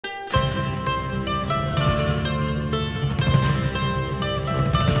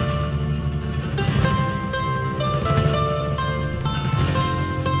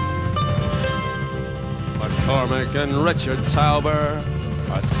Cormac and Richard Tauber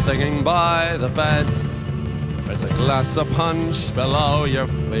are singing by the bed. There's a glass of punch below your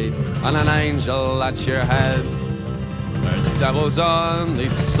feet and an angel at your head. There's devils on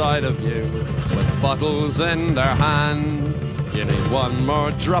each side of you with bottles in their hand. You need one more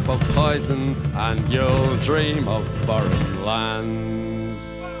drop of poison and you'll dream of foreign lands.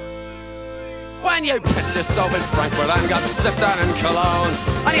 When you pissed yourself in Frankfurt and got sipped on in Cologne,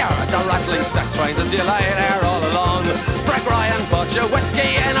 and you heard the rattling death trains as you lay there all alone. Frank Ryan bought you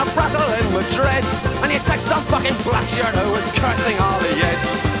whiskey in a brothel in Madrid, and you take some fucking black shirt who was cursing all the yids.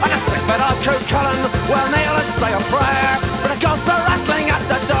 And a sick bit of Cú Cullen will kneel and say a prayer, but the ghosts are rattling at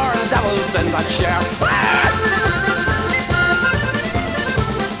the door and the devil's in that chair.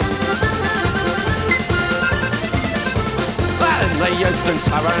 The Euston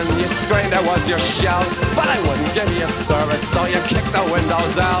Tavern, you screamed it was your shell, but I wouldn't give you service, so you kicked the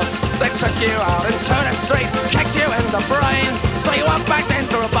windows out. They took you out into the street, kicked you in the brains, so you went back in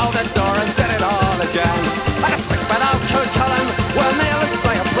through a bolted door and did it all again. And a sick bit of Cú Cullen will kneel and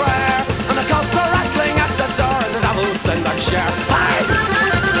say a prayer, and the ghosts are rattling at the door and the devil's in their chair. Hey!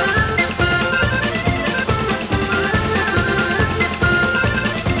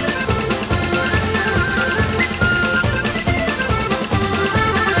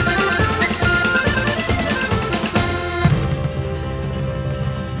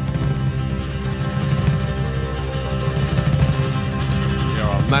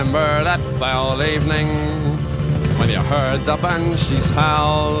 Remember that foul evening when you heard the banshees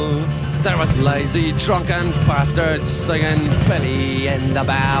howl? There was lazy, drunken bastards singing Billy in the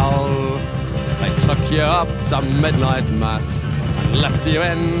Bowl. They took you up to midnight mass and left you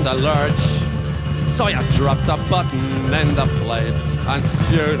in the lurch. So you dropped a button in the plate and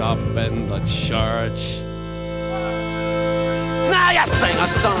spewed up in the church. Now you sing a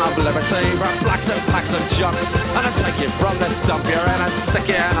song of liberty for blacks and packs of jocks, and I'll take you from this dump you're in and stick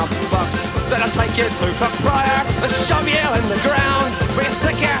you in a box. Then I'll take you to Clockbriar and shove you in the ground, where you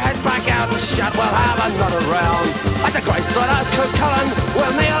stick your head back out and shout, we'll have another round. At the great side of Cú Cullen,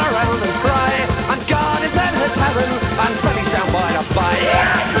 we'll kneel around and cry, and God is in his heaven and Billy's down by the bay.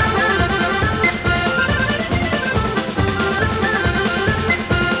 Yeah!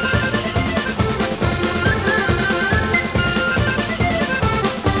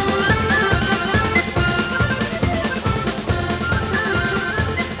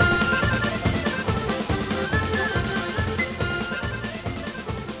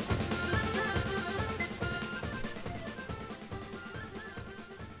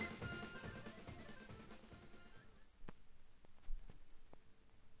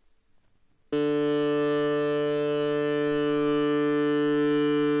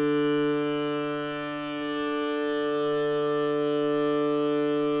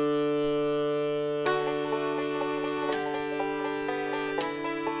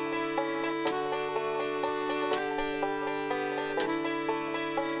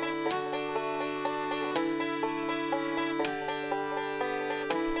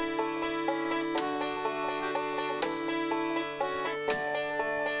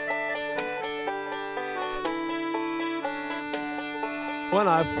 When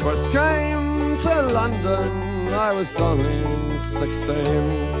I first came to London, I was only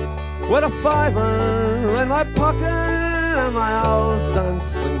 16, with a fiver in my pocket and my old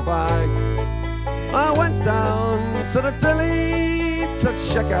dancing bag. I went down to the Dilly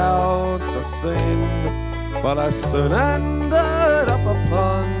to check out the scene, but I soon ended up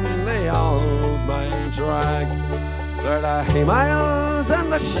upon the old main drag. There the he-males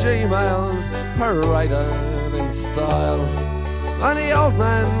and the she-males paraded in style, and the old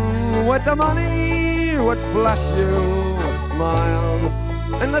man with the money would flash you a smile.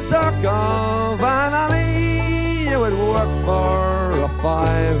 In the dark of an alley, you would work for a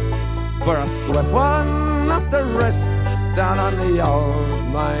five, for a swift one up the wrist, down on the old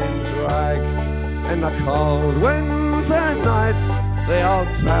main drag. In the cold winter nights, the old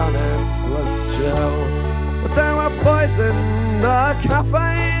town it was chill, but there were boys in the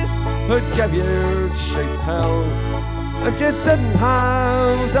cafes who'd give you cheap pills. If you didn't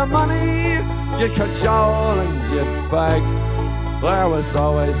have the money, you'd cajole and you'd beg. There was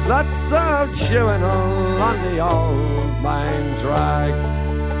always lots of chewing on the old main drag.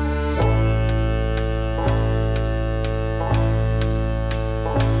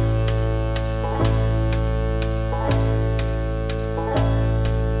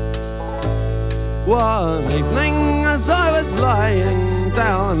 One evening as I was lying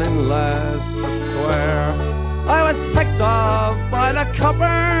down in Leicester Square, I was picked up by the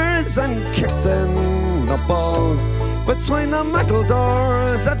coppers and kicked in the balls. Between the metal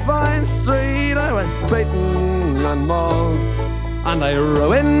doors at Vine Street I was beaten and mauled, and I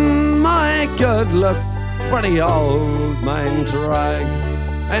ruined my good looks for the old main drag.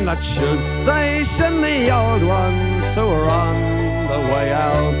 In that tube station the old ones who were on the way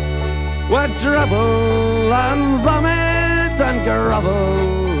out would dribble and vomit and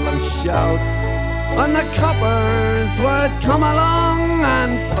grovel and shout, and the coppers would come along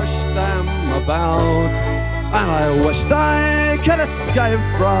and push them about. And I wished I could escape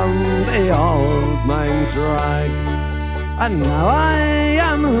from the old main drag. And now I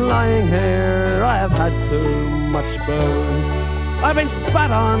am lying here, I have had too much booze. I've been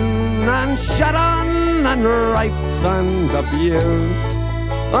spat on and shot on and raped and abused.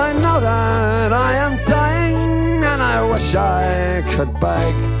 I know that I am dying, and I wish I could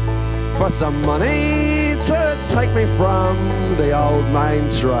beg for some money to take me from the old main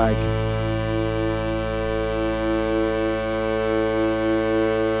drag.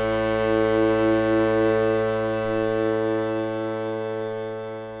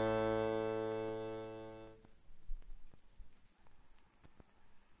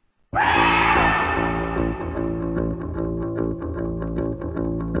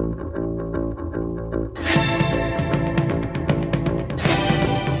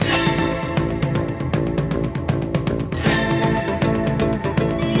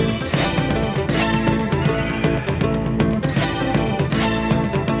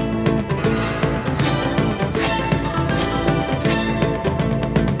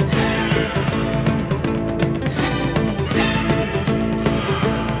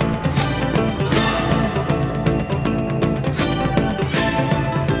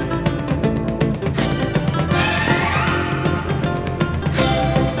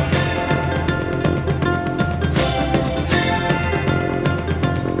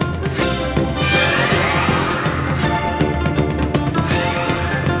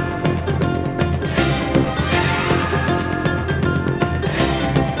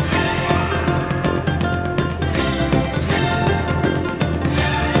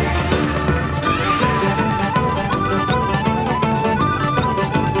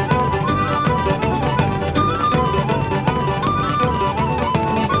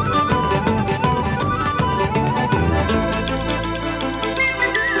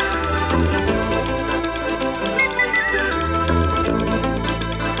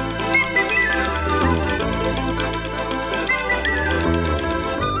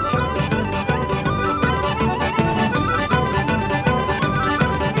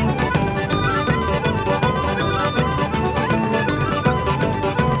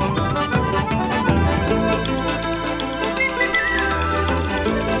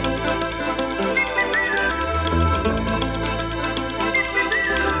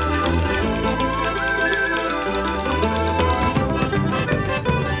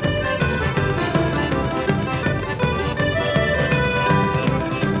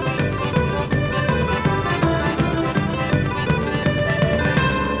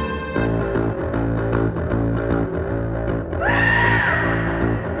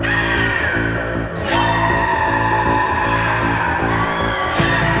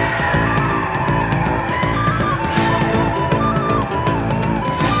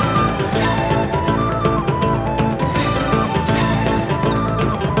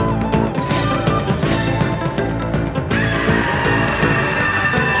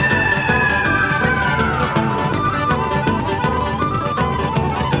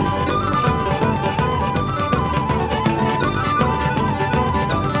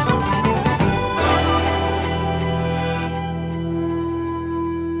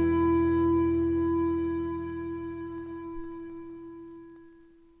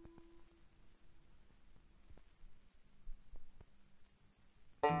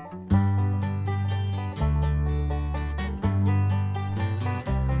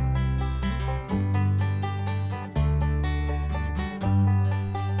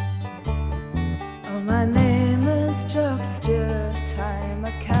 My name is Chuck Stewart, I'm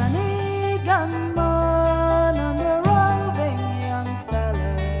a canny gunman and a roving young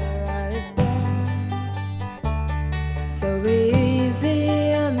fella I've been. So be easy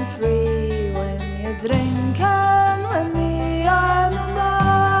and free when you drink, and when me I'm a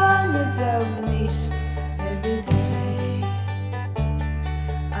man you don't meet every day.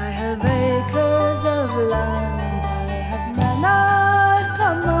 I have acres of land, I have men at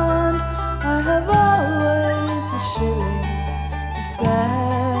command, I have always a shilling to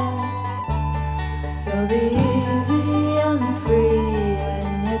spare. So be easy and free when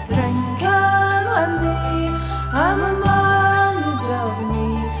you drink, and when me I'm a man you don't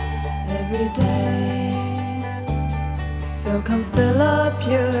meet every day. So come fill up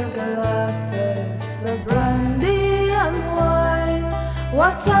your glasses of brandy and wine.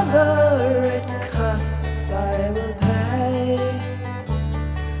 Whatever it costs, I will pay.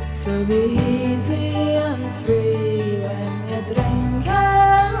 So be easy and free when you drink,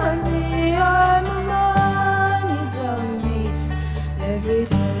 and when me, I'm a man you don't meet every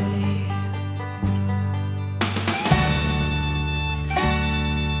day.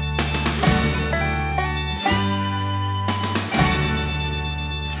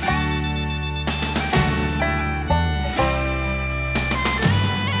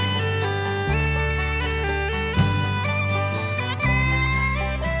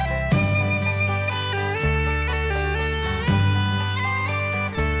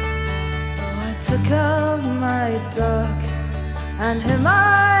 Took out my dog, and him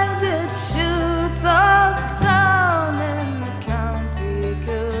I did shoot uptown in the county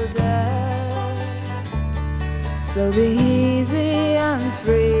Kildare. So be easy and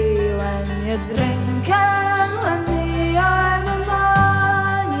free when you drink, and when me, I'm a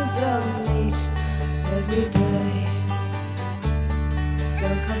man you don't meet every day. So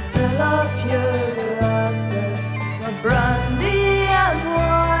come fill up your glasses of brandy and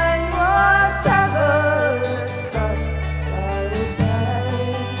wine. Whatever it costs, I will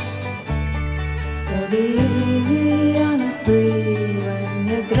pay. So be easy and free when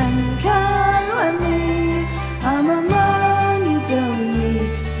you drink, and when me, I'm a man you don't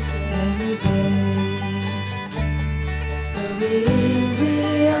meet every day. So be easy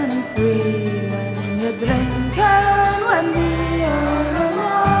and free when you drink, and when me, I'm a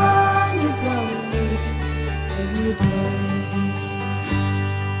man you don't meet every day.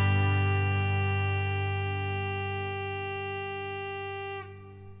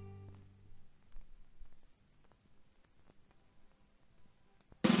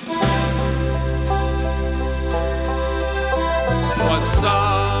 One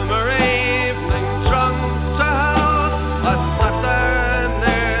summer evening, drunk to hell, I sat there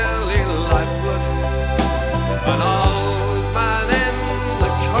nearly lifeless. An old man in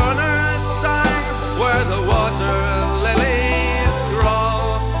the corner sang where the water lilies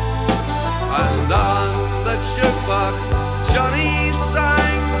grow, and on the jukebox Johnny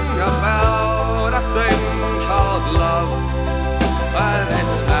sang about a thing called love. And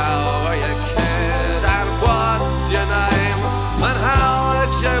it's how are you, kid, and what's your name, and how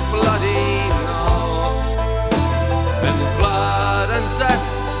would you bloody know? In blood and death,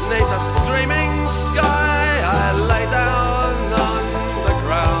 'neath a screaming sky, I lay down on the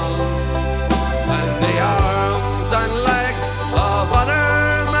ground, and the arms and legs of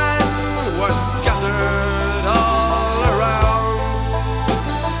other men were scattered all around.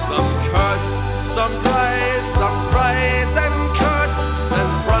 Some cursed, some prayed, some prayed, then cursed, then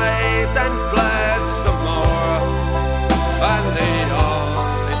prayed, then bled some more. And the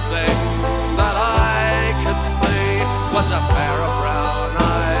only thing that I could see was a pair of brown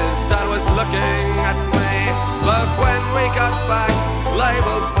eyes that was looking at me. But when we got back,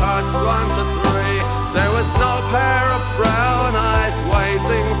 labeled parts 1 to 3, there was no pair of brown eyes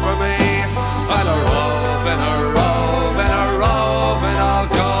waiting for me. And a robe, and a robe, and a robe, and I'll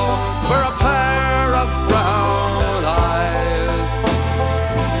go for a pair of brown eyes.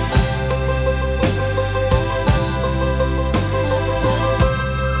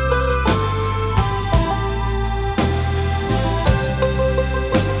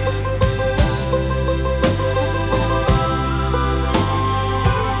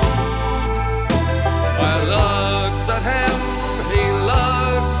 I looked at him, he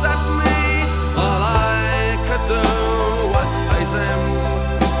looked at me. All I could do was hate him.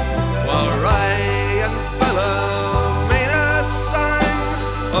 While Ray and Philomena sang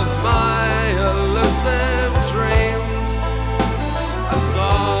of my elusive dreams, I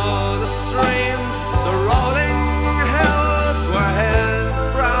saw the streams, the rolling hills where his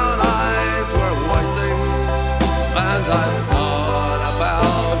brown eyes were waiting, and I thought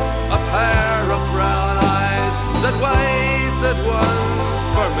about a pair of brown eyes that waited once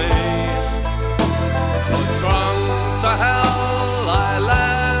for me. So drunk to hell, I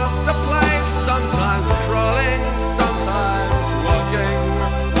left the place, sometimes crawling, sometimes walking.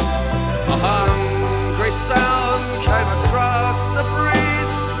 A hungry sound came across the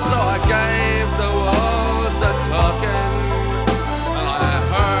breeze, so I gave the walls a talking, and I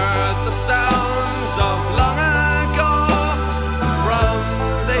heard the sounds of long ago from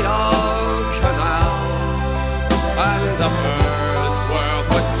the old canal, and the birds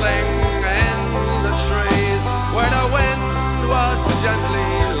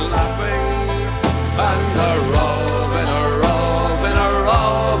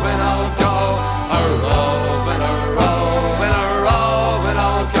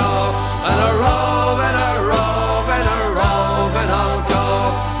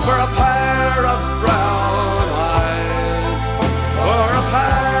pair of brown eyes, for a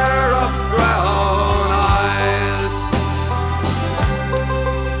pair of brown eyes.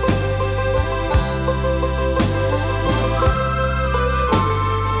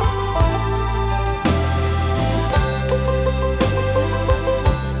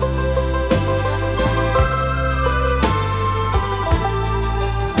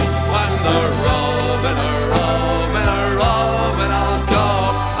 And a roving, a roving, a roving I'll go,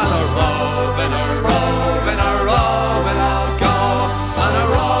 and a roving, a roving, a roving I'll go, and a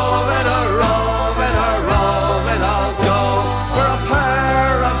roving, a roving, a roving I'll go, for a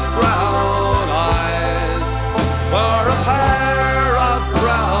pair of brown eyes, for a pair of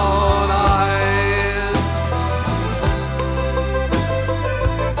brown eyes.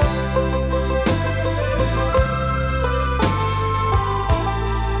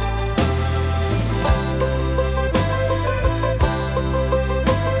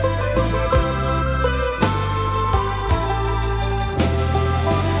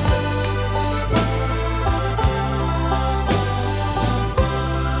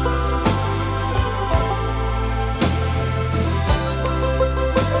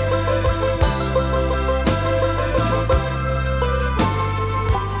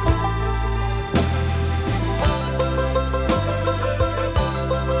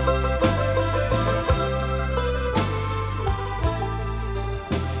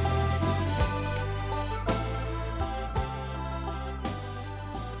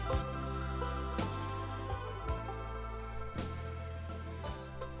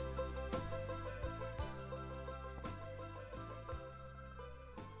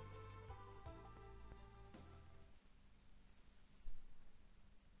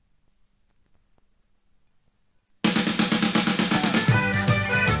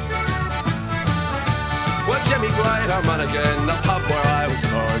 Well, Jimmy played harmonica in the pub where I was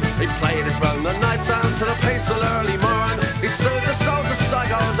born. He played it from the night time to the peaceful early morn. He soothed the souls of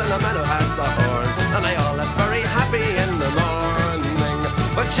psychos and the men who had the horn, and they all lived very happy in the morning.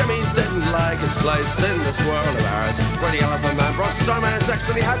 But Jimmy didn't like his place in this world of ours, where the elephant man brought stormers next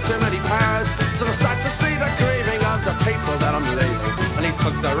and he had too many powers. So I sad to see the grieving of the people that I'm leaving, and he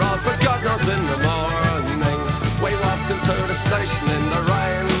took the road for God knows in the morning. We walked into the station in the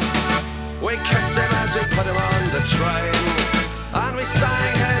rain, we kissed him as we put him on the train, and we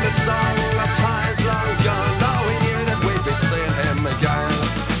sang him a song of times long gone. Though we knew that we'd be seeing him again.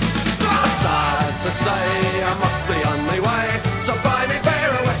 Sad to say I must be on my way, so buy me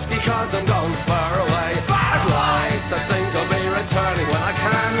beer or whiskey cause I'm going far away. I'd like to think I'll be returning when I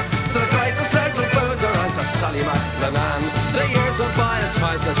can to the greatest little boozer and to Sally McLennan. The years went by and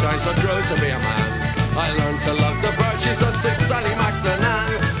times were changed, I grew to be a man. I learned to love the virtues of Sid Sally McLennan.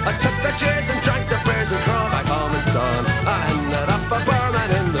 I took the cheers and drank the beers and crawled back home at dawn. I ended up a barman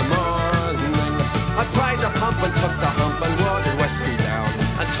in the morning. I pried the pump and took the hump and watered whiskey down,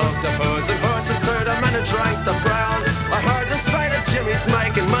 and took the booze and horses to the men and drank the brown. I heard the say that Jimmy's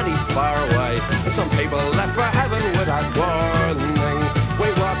making money far away, and some people left for heaven without warning.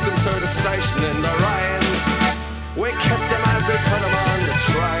 We walked into the station in the rain, we kissed him as we put him on the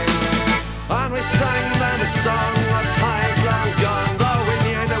train, and we sang them a song of times long gone. Though we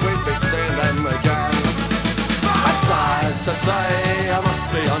knew that we'd be seeing them again. Sad to say I must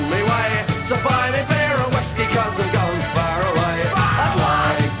be on my way, so buy me beer or whiskey cause I'm going far away. I'd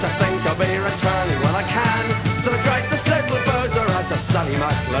like to think I'll be returning when I can to the greatest little boozer and to Sally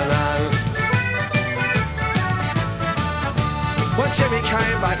McLennan. When Jimmy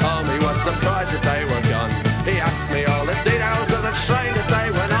came back home he was surprised that they were gone. He asked me all the details of the train that they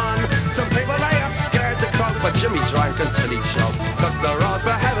went on. Some people they are scared to croak, but Jimmy drank until he choked. Took the road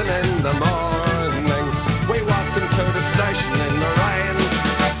for heaven in the morning. We walked into the station in the rain,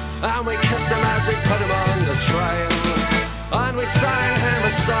 and we kissed him as we put him on the train, and we sang him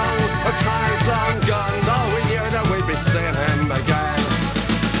a song of times long gone. Though we knew that we'd be seeing him again.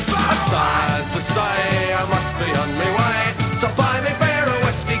 Sad to say I must be on my way, so buy me beer or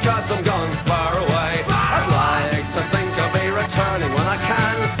whiskey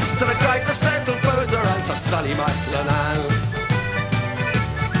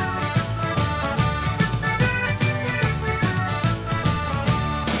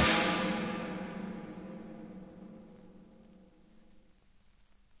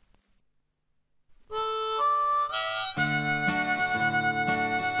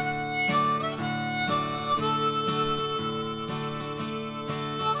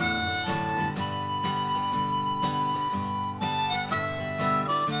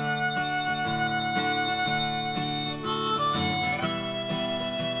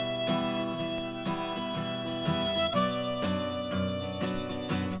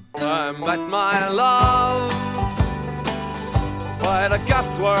I met my love by the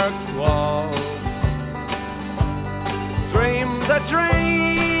gasworks wall. Dreamed a dream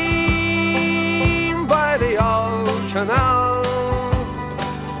by the old canal.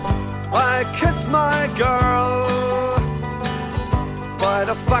 I kissed my girl by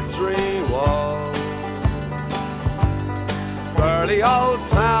the factory wall. Dirty old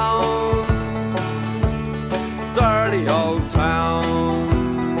town, dirty old town.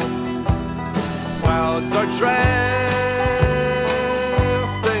 Clouds are drifting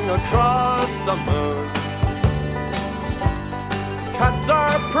across the moon. Cats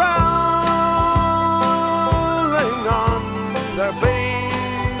are prowling on their beat.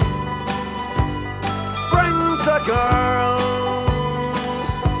 Springs a girl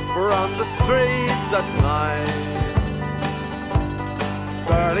from the streets at night.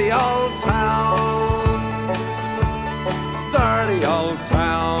 Dirty old town, dirty old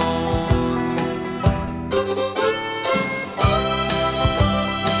town.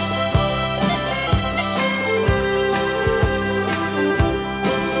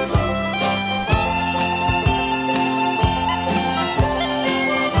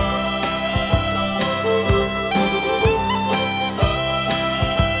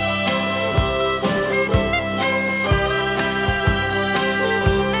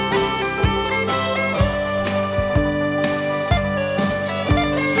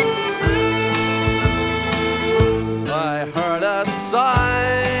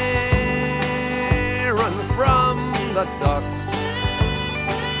 Siren from the docks.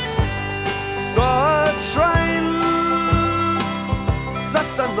 Saw a train set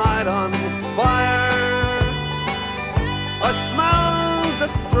the night on fire. I smelled the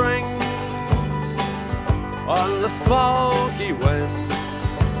spring on the smoky wind.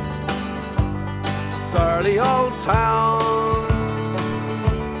 Dirty old town,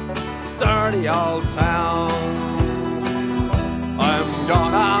 dirty old town. I'm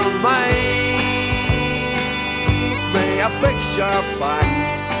gonna make me a picture box,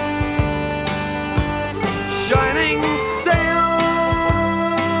 shining steel,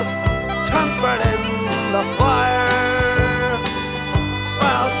 tempered in the fire.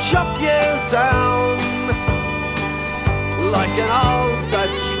 I'll chop you down like an old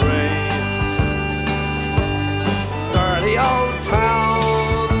dead tree. Dirty old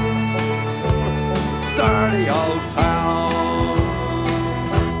town, dirty old town.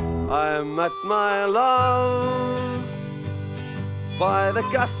 I met my love by the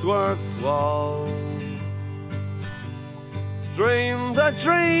gasworks wall. Dreamed a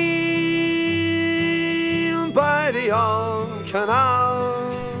dream by the old canal.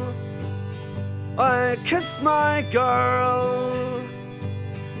 I kissed my girl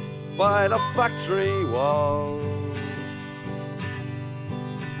by the factory wall.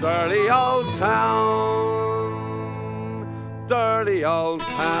 Dirty old town, dirty old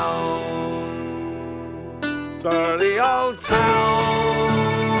town, dirty old town,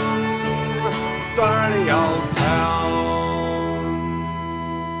 dirty old town.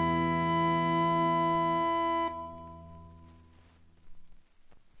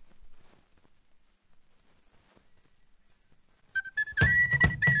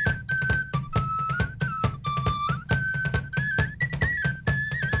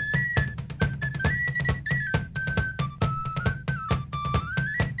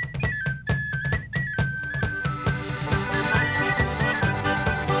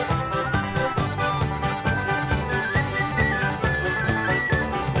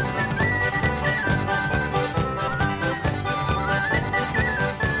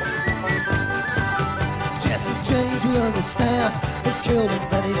 Understand, has killed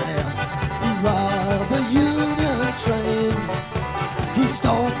many men. He robbed the Union trains. He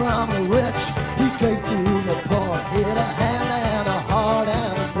stole from the rich, he gave to the poor. He had a hand and a heart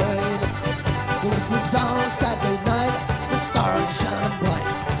and a brain. Well, it was on a Saturday night, the stars are shining bright.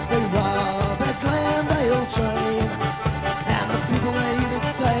 They robbed that Glendale train, and the people they even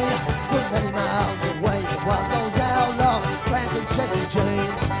say from many miles away it was those outlaws, Frank and Jesse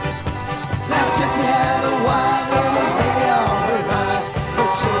James. Now Jesse had a wife and a lady on her mind. The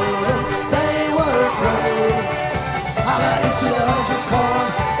children, they were brave. How about his children were corn,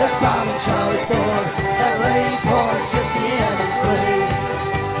 that Bob and Charlie Ford, that lady poor Jesse in his grave.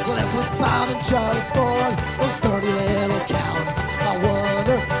 Well, it was Bob and Charlie Ford, those dirty little cowards. I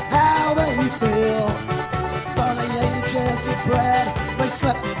wonder how they feel. For they ate Jesse's bread, they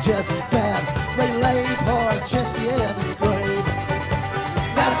slept in Jesse's bed, they laid poor Jesse in his grave.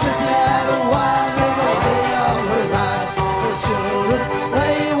 Now Jesse had a wife and a lady all her life. The children,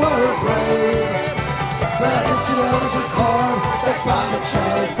 they were brave, but history does record that Bob and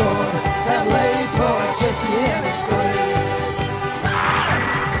Charlie Ford, that lady poor Jesse in his grave.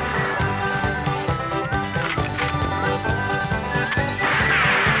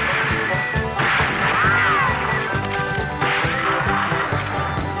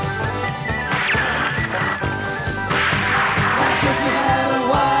 Jesse had a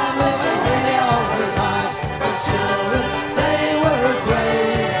wife living really all her life. Her children, they were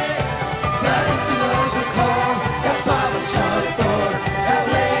great. But it's the those who call that Bob and Charlie Ford, that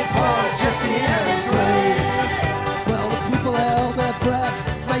laid poor Jesse in his grave. Well, the people held their breath.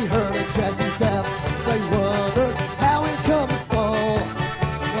 They heard of Jesse's death. They wondered how he'd come to fall.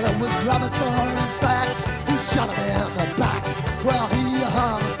 Well, it was Robert Moore, in fact, who shot him in the back. Well, he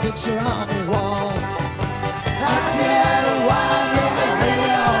hung a picture on the wall. Jesse had a wife living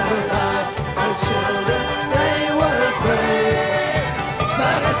really all her life. Her children, they were great.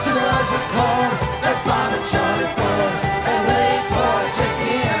 But history does record that Bob and Charlie Ford, they laid poor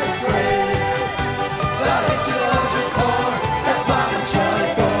Jesse in his grave. But history does record that Bob and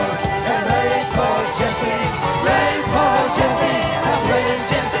Charlie Ford, they laid poor Jesse, and laid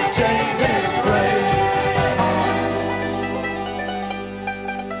Jesse James in his grave.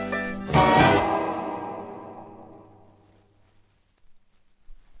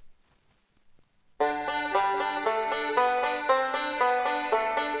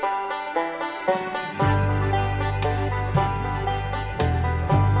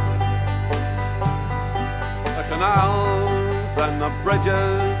 Canals and the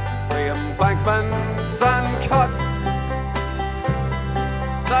bridges, the embankments and cuts,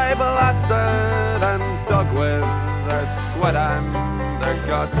 they blasted and dug with their sweat and their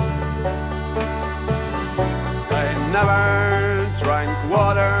guts. They never drank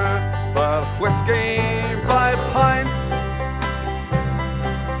water but whiskey by pints,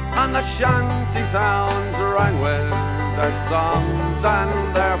 and the shanty towns rang with their songs and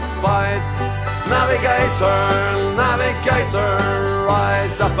their fights. Navigator, navigator,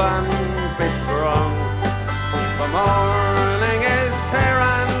 rise up and be strong. The morning is here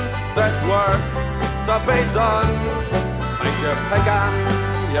and there's work to be done. Take your pick and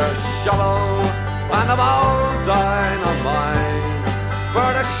your shovel and a old dynamite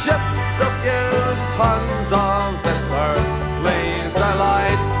for to shift a few tons of this earthly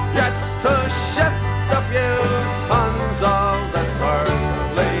delight. Yes, to shift a few tons of this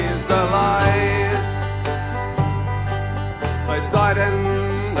earthly delight. They died in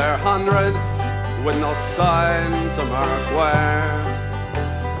their hundreds with no sign to mark where.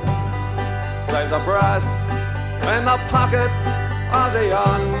 Save the brass in the pocket of the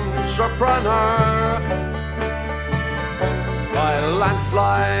entrepreneur. By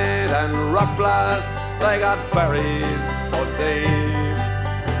landslide and rock blast they got buried so deep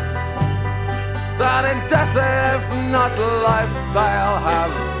that in death, if not life, they'll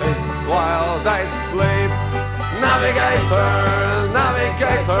have peace while they sleep. Navigator,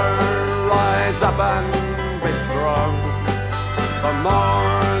 navigator, rise up and be strong. The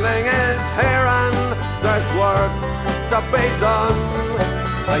morning is here and there's work to be done.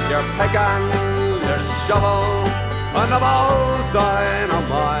 Take your pick and your shovel and of old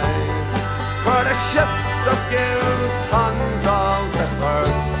dynamite for to shift a few tons of this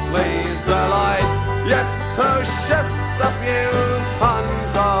earthly delight. Yes, to shift a few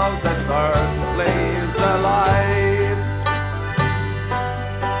tons of this earthly delight.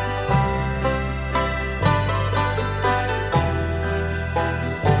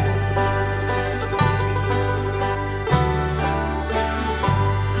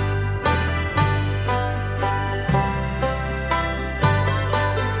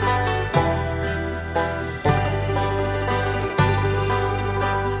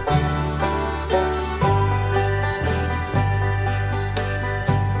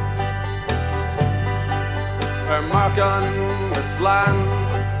 Mark on this land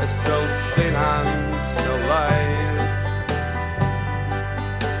is still seen and still lies.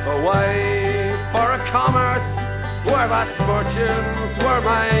 The way for a commerce where vast fortunes were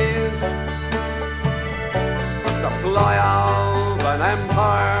made. The supply of an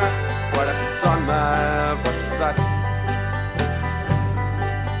empire where the sun never sets,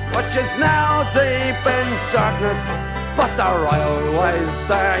 which is now deep in darkness, but the royal way's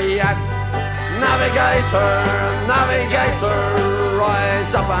there yet. Navigator, navigator,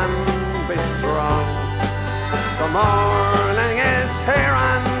 rise up and be strong. The morning is here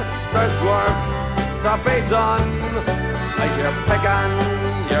and there's work to be done. Take your pick and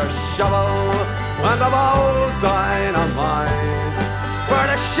your shovel and of old dynamite for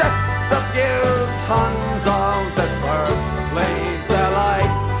to shift a few tons of this earthly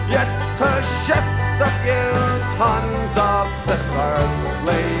delight. Yes, to shift a few tons of this earthly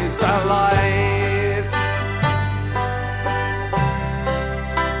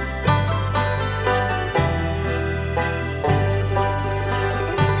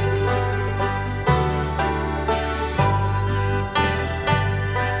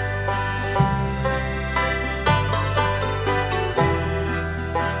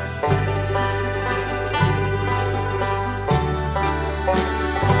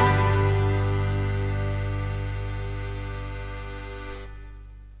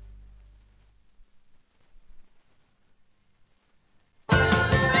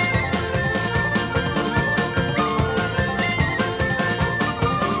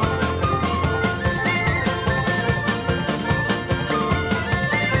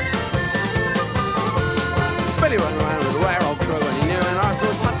Billy ran around with a rare old crew, and he knew an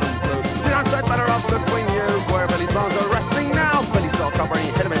arsehole Tottenham blue. The answer better off that we knew where Billy's bones are resting now. Billy saw Copper,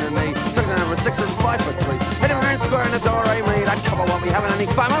 he hit him in the knee, took him over 6 and 5 foot 3. Hit him round square in the door, I made that Copper won't be having any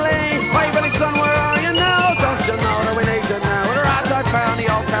family. Hey Billy son, where are you now? Don't you know that we need you now? With a rat I found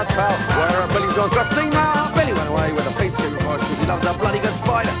the old cartel, where are Billy's bones resting now? Billy went away with a face skin horse, cause he loves a bloody good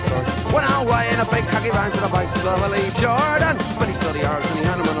fight of course. Went away in a big cocky van to the bikes of Lee Jordan. Billy studied ours and he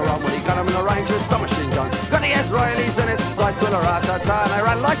had him on the run when he got him in the range with a submachine gun. Got the Israelis in his sights with a rat-tat-tat and I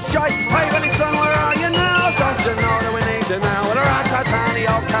ran like shites. Hey Billy son, where are you now? Don't you know that we need you now? With a rat-tat-tat and the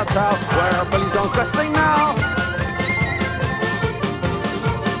old cartel, where are Billy's bones resting now?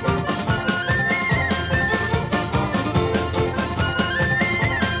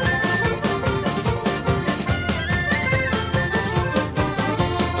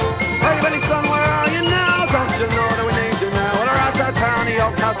 You know that we need you now. Well, we're out of town, the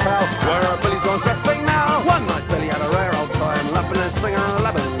old cartel, where our Billy's bones resting now. One night Billy had a rare old time, laughing and singing a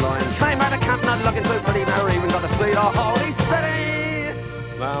Lebanon line. Came out of camp not looking too pretty, never even got to see the holy city.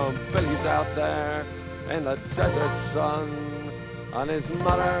 Now Billy's out there in the desert sun, and his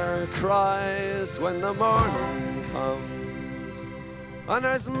mother cries when the morning comes. And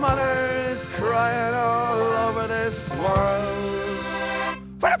there's mothers crying all over this world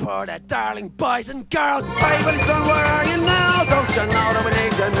for the poor, the darling boys and girls. Hey Billy son, where are you now? Don't you know that we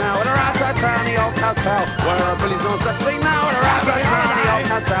need you now? With a rat-tat-tat, the old cartel, where are Billy's bones resting now? With a rat-tat-tat, the old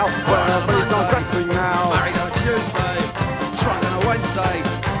cartel, where are Billy's bones resting now? Married on a Tuesday, drunk on a Wednesday,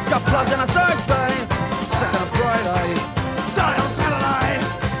 got plugged on a Thursday, sick on a Friday, died on a Saturday,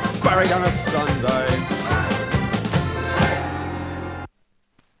 buried on a Sunday.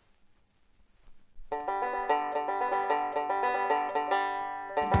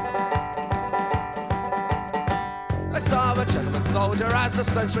 Soldier as the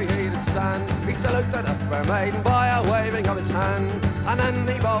sentry he did stand, he saluted a fair maiden by a waving of his hand, and then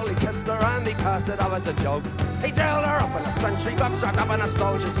he boldly kissed her and he passed it off as a joke. He drilled her up in a sentry box, strapped up in a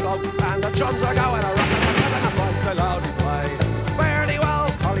soldier's cloak, and the drums are going a rockin' and the voice still loudly play. Fare thee well,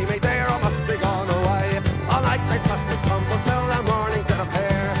 Polly me dear, I must be gone away. All night they tossed and tumbled till the morning did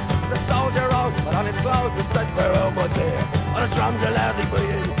appear. The soldier rose, put on his clothes and said, "Farewell, my dear." And the drums are loudly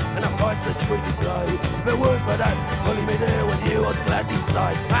beating, and the voice is sweetly blow. If it weren't for that, Polly me dear, with you I'd gladly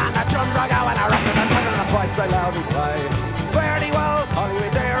stay. And the drums are going a rockin' and the voice they loudly play. Fare thee well, Polly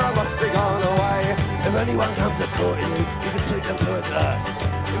me dear, I must be gone away. If anyone comes a courting you, you can treat them to a glass.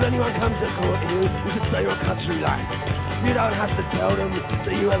 If anyone comes a courting you, you can say you're a country lass. You don't have to tell them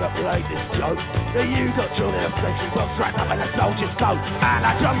that you ever played this joke, that you got drawn in a sentry box wrapped up in a soldier's coat. And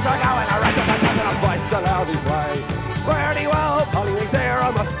the drums are going a rockin' and the voice they loudly play. Fare thee well, Polly me dear, I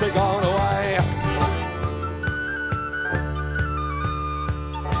must be gone away.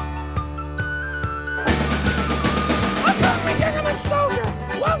 Gentleman soldier,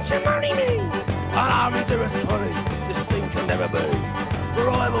 won't you marry me? And I'll be dearest Polly, this thing can never be. For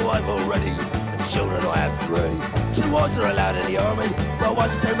I have a wife already, and children I have 3. 2 wives are allowed in the army, but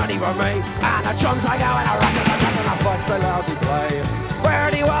one's too many for me. And the drums I go and a rockin' and the voice they loudly play. Fare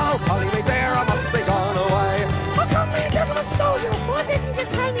thee well, Polly me dear, I must be gone away. How come me, gentleman soldier, why didn't you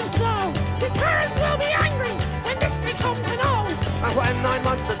tell me so? Your parents will be angry when this they come to know. And when 9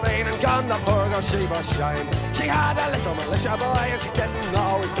 months had been and gone, the poor girl she was shame. She had a little militia boy and she didn't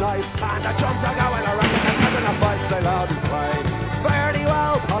know his name. And the drums are going a rockin' and the voice they loudly play. Fare thee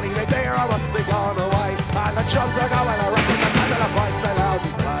well, Polly me dear, I must be gone away. And the drums are going a rockin' and the voice they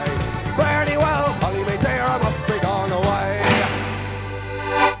loudly play. Fare thee well, Polly me dear, I must be gone away.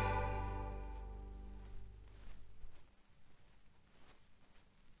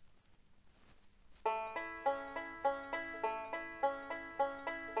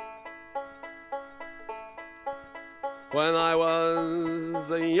 When I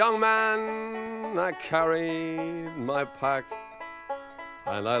was a young man, I carried my pack,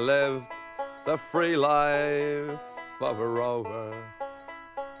 and I lived the free life of a rover.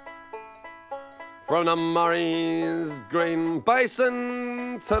 From the Murray's green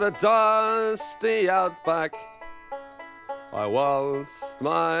basin to the dusty outback, I waltzed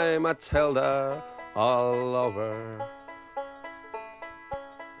my Matilda all over.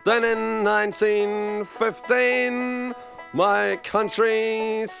 Then in 1915, my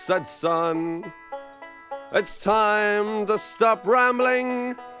country said, "Son, it's time to stop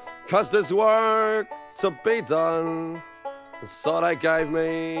rambling, 'cause there's work to be done." So they gave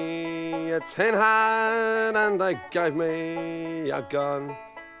me a tin hat and they gave me a gun,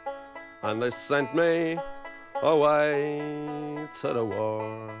 and they sent me away to the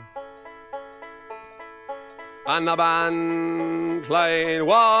war. And the band played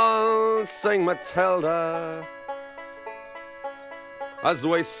Waltzing Matilda, as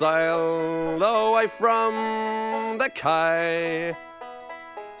we sailed away from the quay.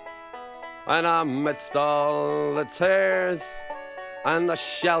 And amidst all the tears and the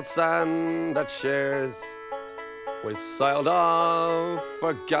shouts and the cheers, we sailed off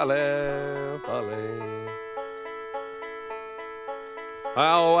for Gallipoli.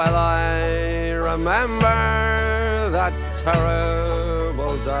 Oh, well, I remember that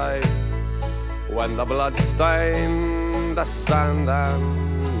terrible day when the blood stained the sand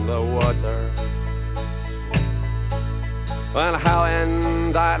and the water, and how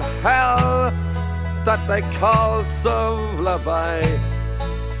in that hell that they call Suvla Bay,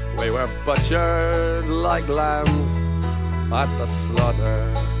 we were butchered like lambs at the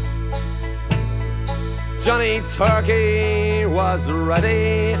slaughter. Johnny Turkey was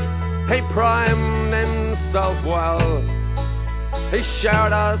ready, he primed himself well. He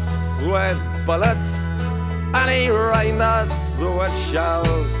showered us with bullets and he rained us with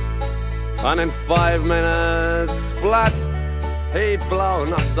shells. And in 5 minutes flat, he'd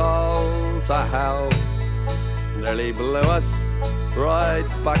blown us all to hell. Nearly blew us right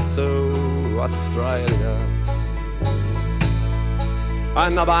back to Australia.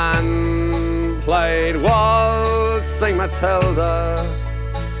 And the band played Waltzing Matilda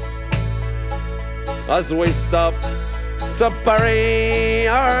as we stopped to bury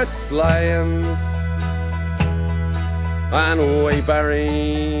our slain. And we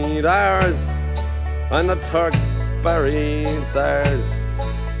buried ours, and the Turks buried theirs,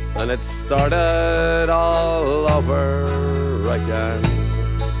 and it started all over again.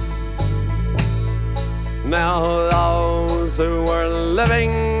 Now those who were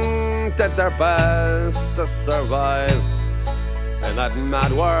living did their best to survive in that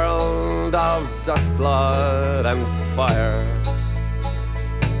mad world of dust, blood and fire.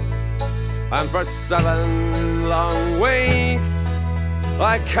 And for 7 long weeks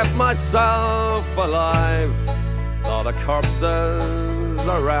I kept myself alive, all the corpses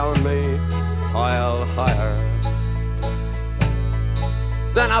around me piled higher.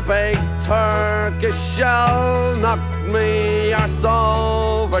 Then a big Turkish shell knocked me arse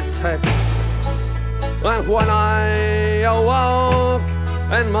over tits, and when I awoke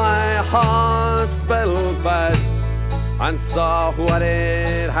in my hospital bed and saw what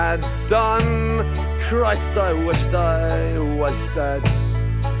it had done, Christ, I wished I was dead.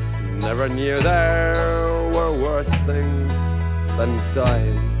 Never knew there were worse things than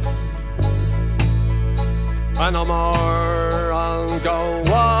dying. And no more I'll go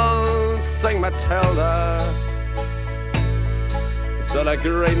waltzing Matilda to the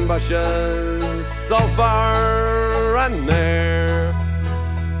green bushes so far and near,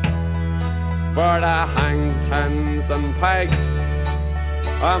 for to hang tents and pegs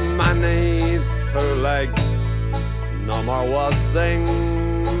a man needs 2 legs. No more waltzing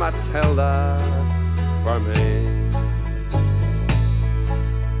Matilda for me.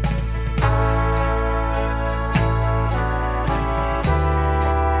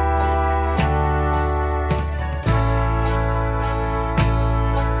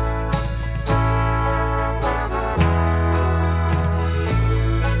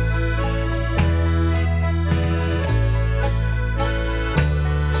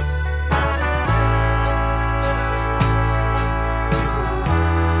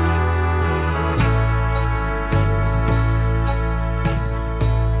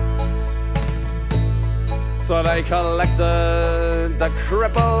 So they collected the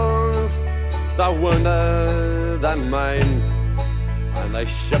cripples, the wounded and maimed, and they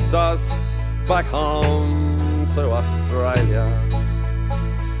shipped us back home to Australia.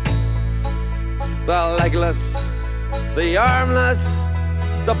 The legless, the armless,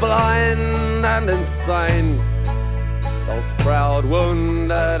 the blind and insane, those proud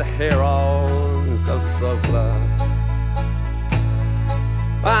wounded heroes of Suvla.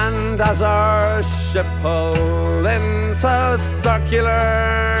 And as our ship pulled into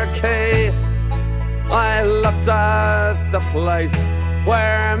Circular Quay, I looked at the place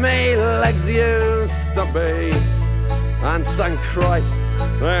where me legs used to be, and thank Christ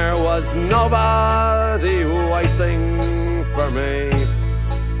there was nobody waiting for me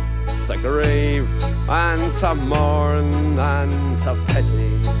to grieve and to mourn and to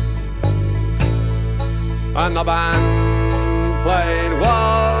pity. And the band played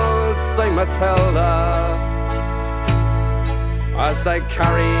Waltzing Matilda as they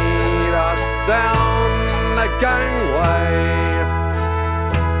carried us down the gangway,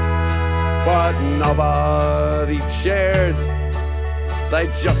 but nobody cheered. They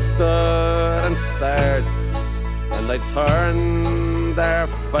just stood and stared, and they turned their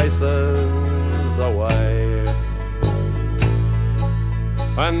faces away.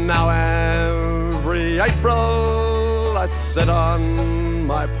 And now every April I sit on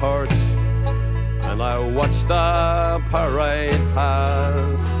my porch and I watch the parade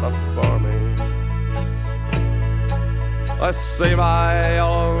pass before me. I see my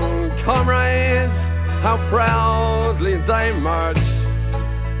old comrades, how proudly they march,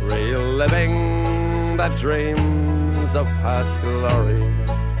 reliving the dreams of past glory.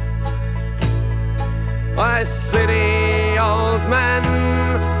 I see the old men,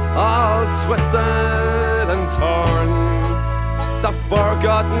 all twisted and torn, the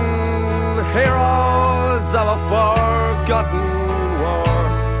forgotten heroes of a forgotten war.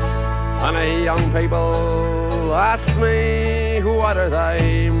 And the young people ask me, what are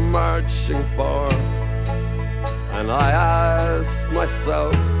they marching for? And I ask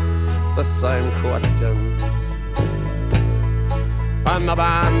myself the same question. And the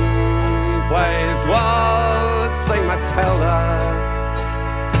band plays Waltzing Matilda,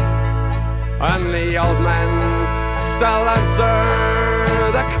 and the old men still answer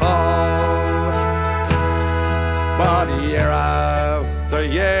the call. But year after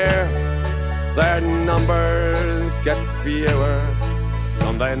year, their numbers get fewer.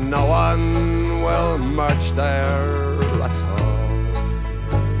 Someday no one will march there at all.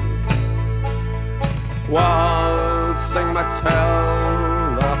 Waltzing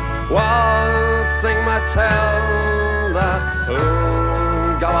Matilda, waltzing Matilda,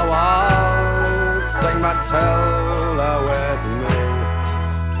 oh, go a waltzing Matilda with me.